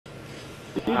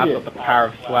I've got the power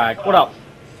of swag. What up?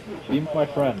 Be my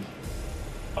friend.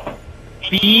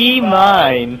 Be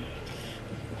mine.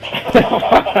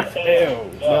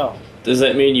 Ew. No. Does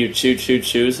that mean you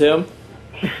choose him?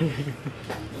 Are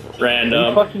Random.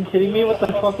 you fucking kidding me? What the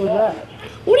fuck was that?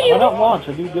 What do you Why not launch?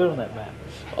 I do good on that map.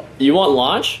 You want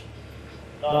launch?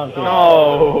 No, I'm kidding.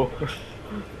 No.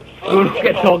 Spoon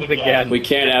get dogs again. We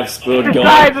can't have Spoon This going.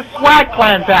 guy's a swag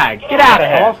clan tag. Get out of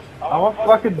here. I want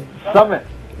fucking Summit.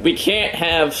 We can't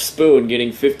have Spoon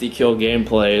getting 50 kill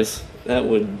gameplays. That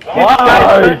would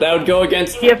Why? that would go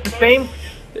against He has the same.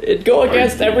 it'd go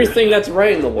against everything that's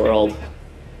right in the world.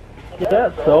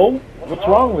 Yeah, so? What's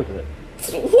wrong with it?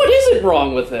 What isn't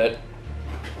wrong with it?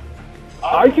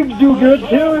 I could do good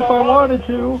too if I wanted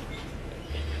to.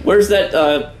 Where's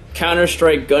that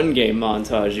Counter-Strike gun game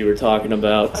montage you were talking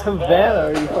about? Havana,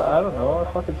 I don't know,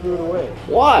 I fucking threw it away.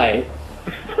 Why?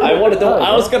 I wanted to.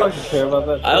 I was gonna. fucking care about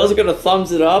that I was gonna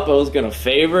thumbs it up. I was gonna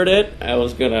favorite it. I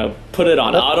was gonna put it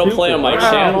on autoplay on my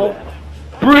channel.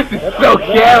 Bruce is so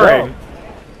caring.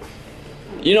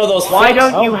 You know those. Why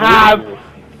flex- don't you have?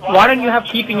 Why don't you have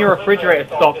keeping your refrigerator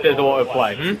stocked as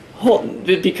autoplay? Hold-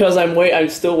 because I'm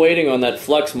still waiting on that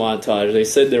flex montage. They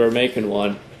said they were making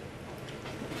one.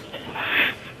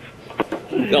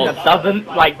 No, That doesn't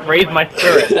like raise my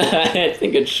spirit. I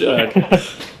think it should. pt.5.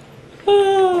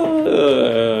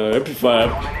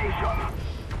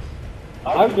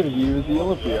 I'm gonna use the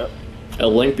Olympia.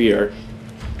 Olympia.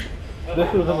 This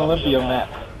is an Olympia map.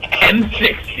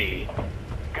 M60.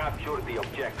 Capture the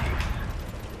objective.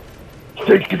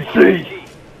 Take and see.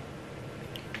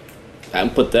 I can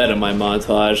put that in my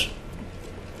montage.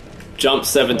 Jump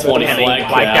 720 flag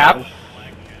Flag cap.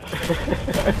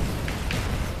 cap.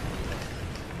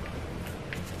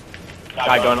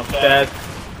 Guy going upstairs.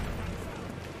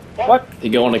 What? You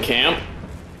going to camp?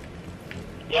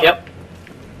 Yep.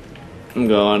 I'm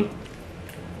going.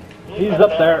 He's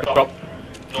up there. Drop.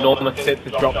 Norma sits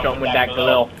his drop shot with that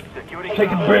Galil.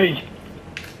 Take and B.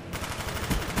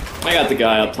 I got the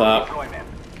guy up top.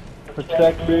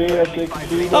 Protect me, I take and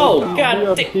B. Oh,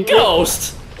 god,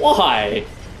 ghost! Why?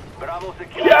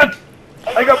 Yes!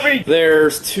 I got B!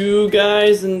 There's two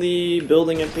guys in the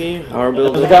building at B. Our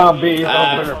There's building. a guy on B.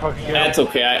 That's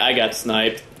okay. I got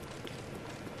sniped.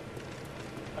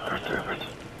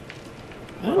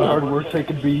 Hard work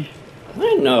taking B.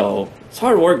 I know. It's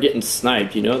hard work getting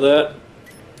sniped. You know that?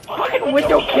 Fucking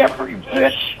window camper, you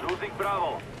bitch! Losing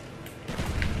Bravo.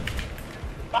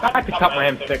 I picked up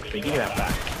my M60. Give me that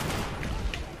back.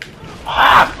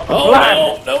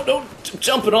 Oh no! No!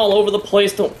 Jumping all over the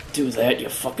place. Don't do that, you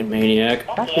fucking maniac.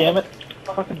 God damn it.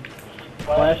 Fucking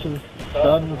flashes,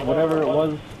 stuns, whatever it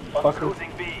was. Fucker.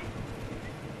 Losing B.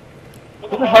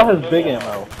 Who the hell has big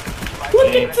ammo?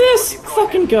 Look at this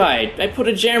fucking guy. I put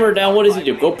a jammer down. What does he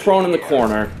do? Go prone in the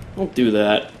corner. Don't do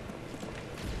that.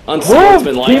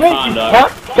 Unsportsmanlike Teammates,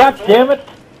 conduct. God damn it!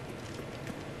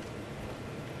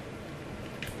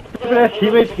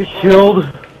 Teammates get killed.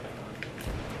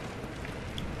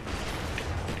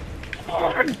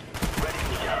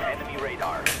 Enemy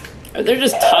radar. Are there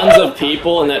just tons of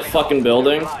people in that fucking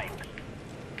building?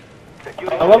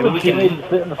 I love when teammates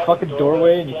sit in the fucking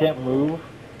doorway and you can't move.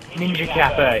 Ninja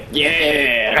Cafe.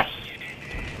 Yeah!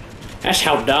 That's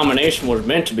how domination was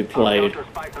meant to be played. Counter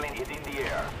spy plane is in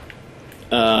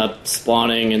the air.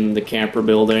 Spawning in the camper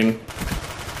building.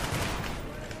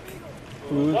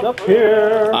 Who's up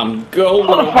here? I'm going.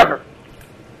 Motherfucker!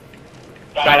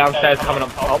 Guy downstairs coming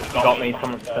up. Oh, he got me.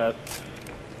 Someone upstairs.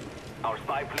 Our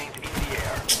spy plane's in the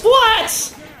air.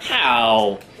 What?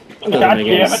 How? That doesn't God make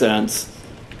any damn it. sense.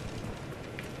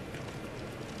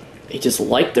 They just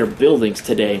like their buildings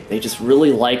today. They just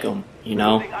really like them, you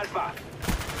know? Losing Alpha. What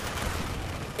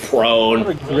Prone.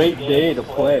 a great day to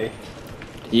play.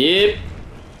 Yep.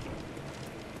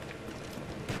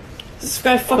 This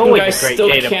guy It's fucking always guy's a great still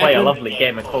day to play a camping. lovely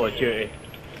game of Call of Duty.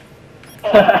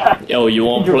 Yo, you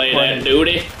won't You're play that funny.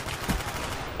 duty?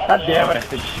 God damn it.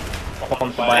 Message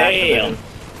sponsored by accident.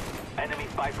 Enemy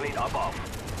spy plane above.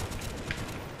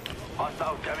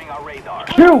 Hostile jamming our radar.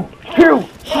 Two!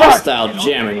 Hostile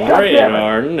jamming God damn it.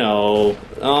 radar. No.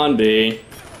 On B.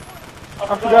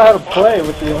 I forgot how to play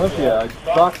with the Olympia. I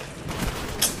suck.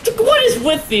 What is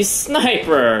with these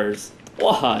snipers?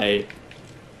 Why?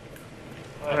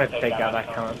 I'm gonna take out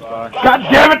that current spy. God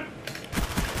damn it!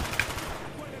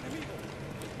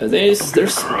 Are they? They're.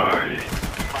 Spy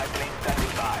plane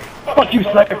standing by. Fuck you,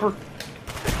 sniper!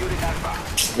 Securing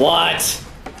Alpha. What?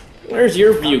 Where's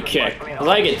your view kick? 'Cause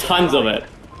I get tons of it.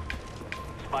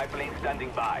 Spy plane standing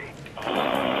by.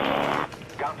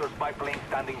 Counter spy plane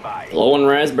standing by. Blowing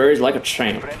raspberries like a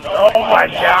champ. Friendly Oh my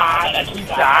god, I keep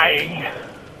dying.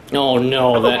 Oh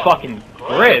no, that... Fucking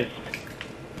Grizz.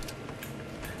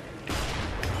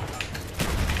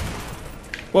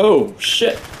 Whoa,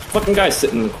 shit. Fucking guy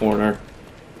sitting in the corner.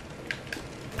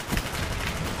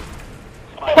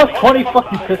 Plus 20,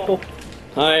 fuck you, pistol.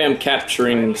 I am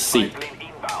capturing C.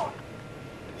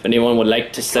 If anyone would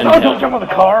like to send Oh, don't help... jump on the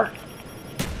car.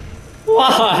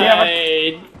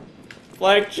 Why?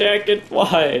 Black Jacket,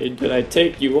 why did I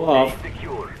take you off?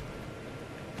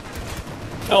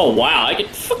 Oh wow, I get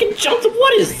fucking jumped.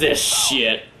 What is this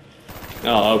shit?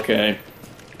 Oh, okay.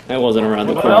 I wasn't around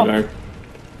the corner.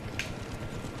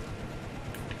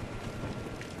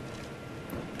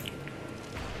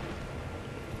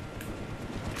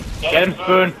 Get him,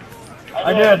 Spoon.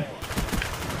 I did.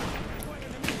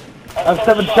 I have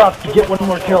 7 shots to get 1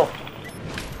 more kill.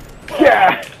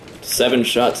 Yeah! 7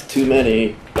 shots too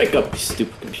many. Wake up, you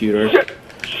stupid computer. Shit!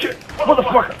 Shit!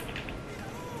 Motherfucker!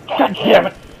 God damn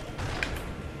it!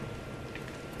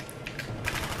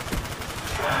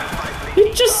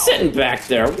 He's just sitting back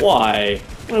there. Why?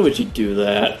 Why would you do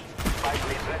that?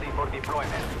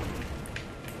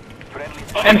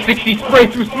 M60 spray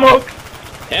through smoke.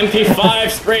 MP5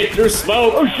 sprayed through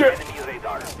smoke. Oh shit!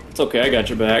 It's okay, I got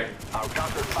your back.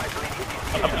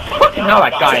 Fucking hell,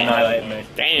 that guy annihilated me.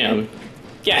 Damn.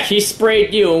 Yeah, he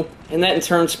sprayed you, and that in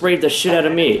turn sprayed the shit out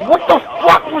of me. What the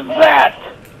fuck was that?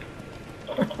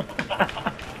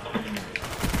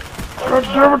 God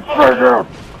damn it, Freddo!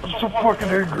 I'm so fucking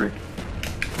angry.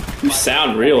 You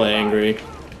sound real angry.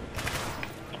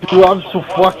 Dude, I'm so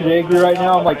fucking angry right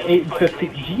now. I'm like 8 and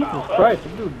 15. Jesus Christ,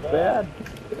 I'm doing bad.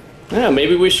 Yeah,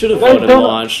 maybe we should have Guys, voted don't-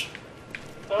 launch.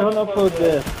 Don't upload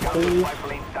this, please.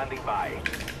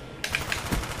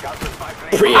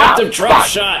 Preemptive drop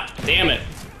shot! Damn it.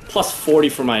 Plus 40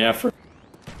 for my effort.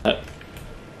 Yeah,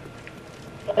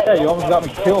 you almost got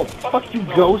me killed. Fuck you,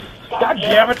 ghost. God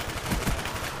damn it.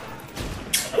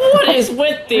 What is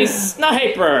with this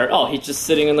sniper? Oh, he's just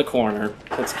sitting in the corner.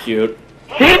 That's cute.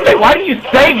 Damn it, why did you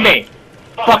save me?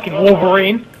 Fucking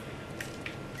Wolverine.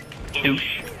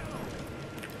 Douche.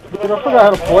 Dude, I forgot how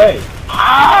to play.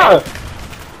 Ah!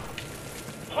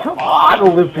 Come on,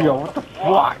 Olympia. What the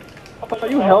fuck? I thought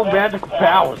you held magical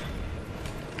powers.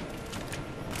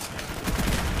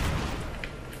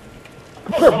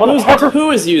 Come here, motherfucker.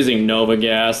 Who is using Nova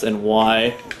Gas and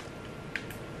why?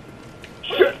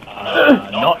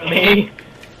 Not me.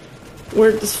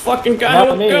 Where'd this fucking guy Not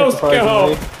with me, Ghost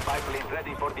go? surprisingly.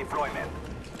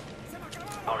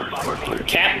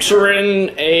 Capturing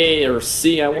A or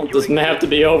C. I want this map to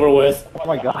be over with. Oh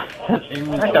my god.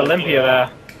 That's Olympia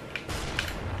there.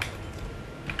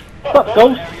 What's up,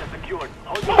 ghost?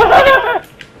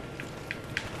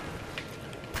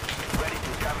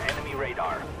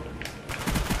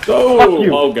 Go! Fuck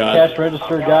you, Oh god. cash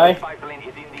register guy.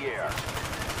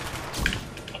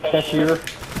 Cashier.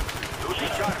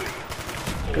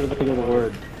 Could have think of the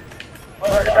word.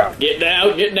 Getting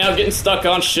out, getting stuck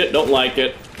on shit. Don't like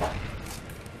it.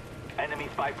 Enemy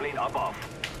spy plane above.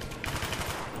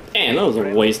 Man, that was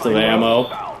a waste of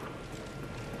ammo.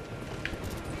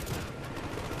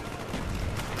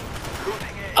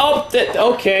 Oh, that,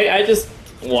 okay, I just...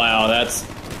 Wow, that's...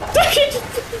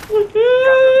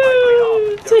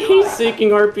 It's a heat-seeking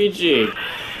RPG.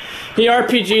 He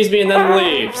RPGs me and then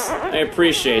leaves. I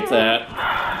appreciate that.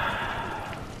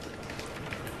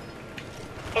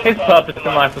 His purpose in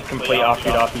life was complete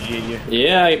after he'd RPG you.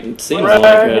 Yeah, it seems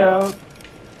like it.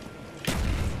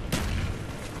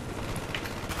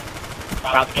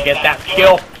 About to get that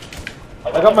skill.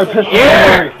 I got my pistol.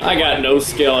 Yeah! I got no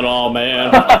skill at all,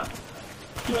 man.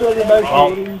 Well,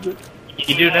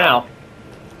 you do now.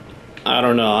 I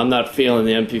don't know, I'm not feeling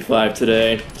the MP5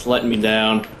 today. It's letting me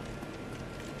down.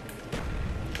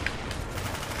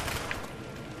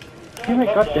 Damn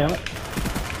it, god damn it.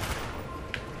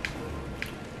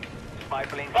 Spy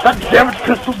plane. God damn it,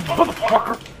 pistol,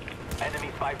 motherfucker! Enemy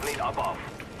spy plane above.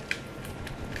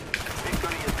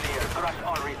 Victory is near. Crush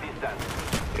all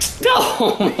resistance. No!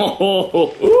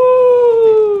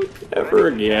 Never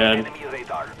again. Enemy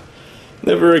radar.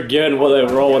 Never again will I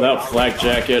roll without flak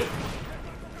jacket.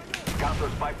 Counter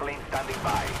spy plane standing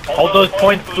by. Hold those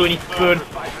points, Spoony Spoon.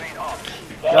 Spy plane off.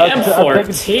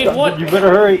 M14, what You better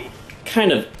hurry.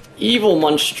 kind of evil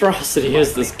monstrosity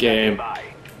is this game? By.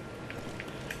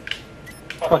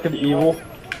 Fucking evil.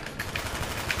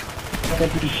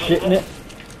 Can't be shitting it.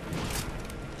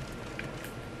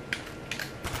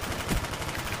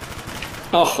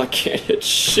 Oh, I can't hit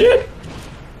shit.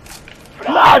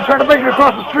 Nah, I tried to make it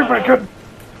across the street, but I couldn't.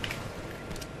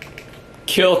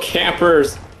 Kill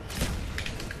campers.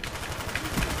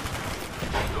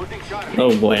 Losing Charlie.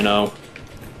 Oh bueno.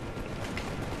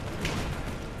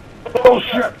 Oh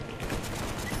shit.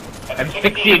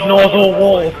 M60 ignores all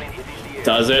walls.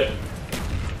 Does it?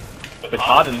 It's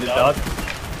harder than it does.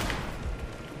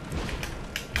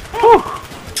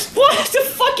 What? The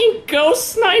fucking ghost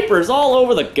snipers all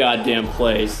over the goddamn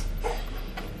place.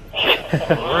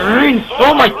 Marine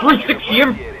stole my 360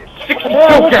 M60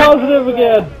 Yeah, we're kill positive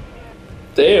again.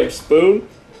 Damn, Spoon.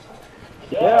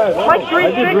 Yeah, My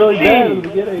I did really 360. bad at the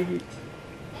beginning.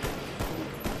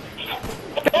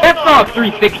 That's not a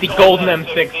 360 golden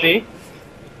M60.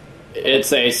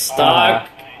 It's a stock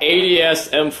ADS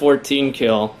M14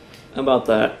 kill. How about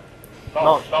that?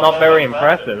 Not very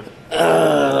impressive.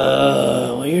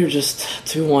 Well, you're just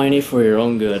too whiny for your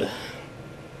own good.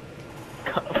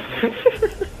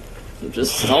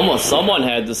 Just someone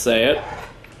had to say it.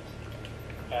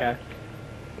 Okay.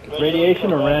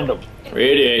 Radiation or random?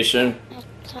 Radiation.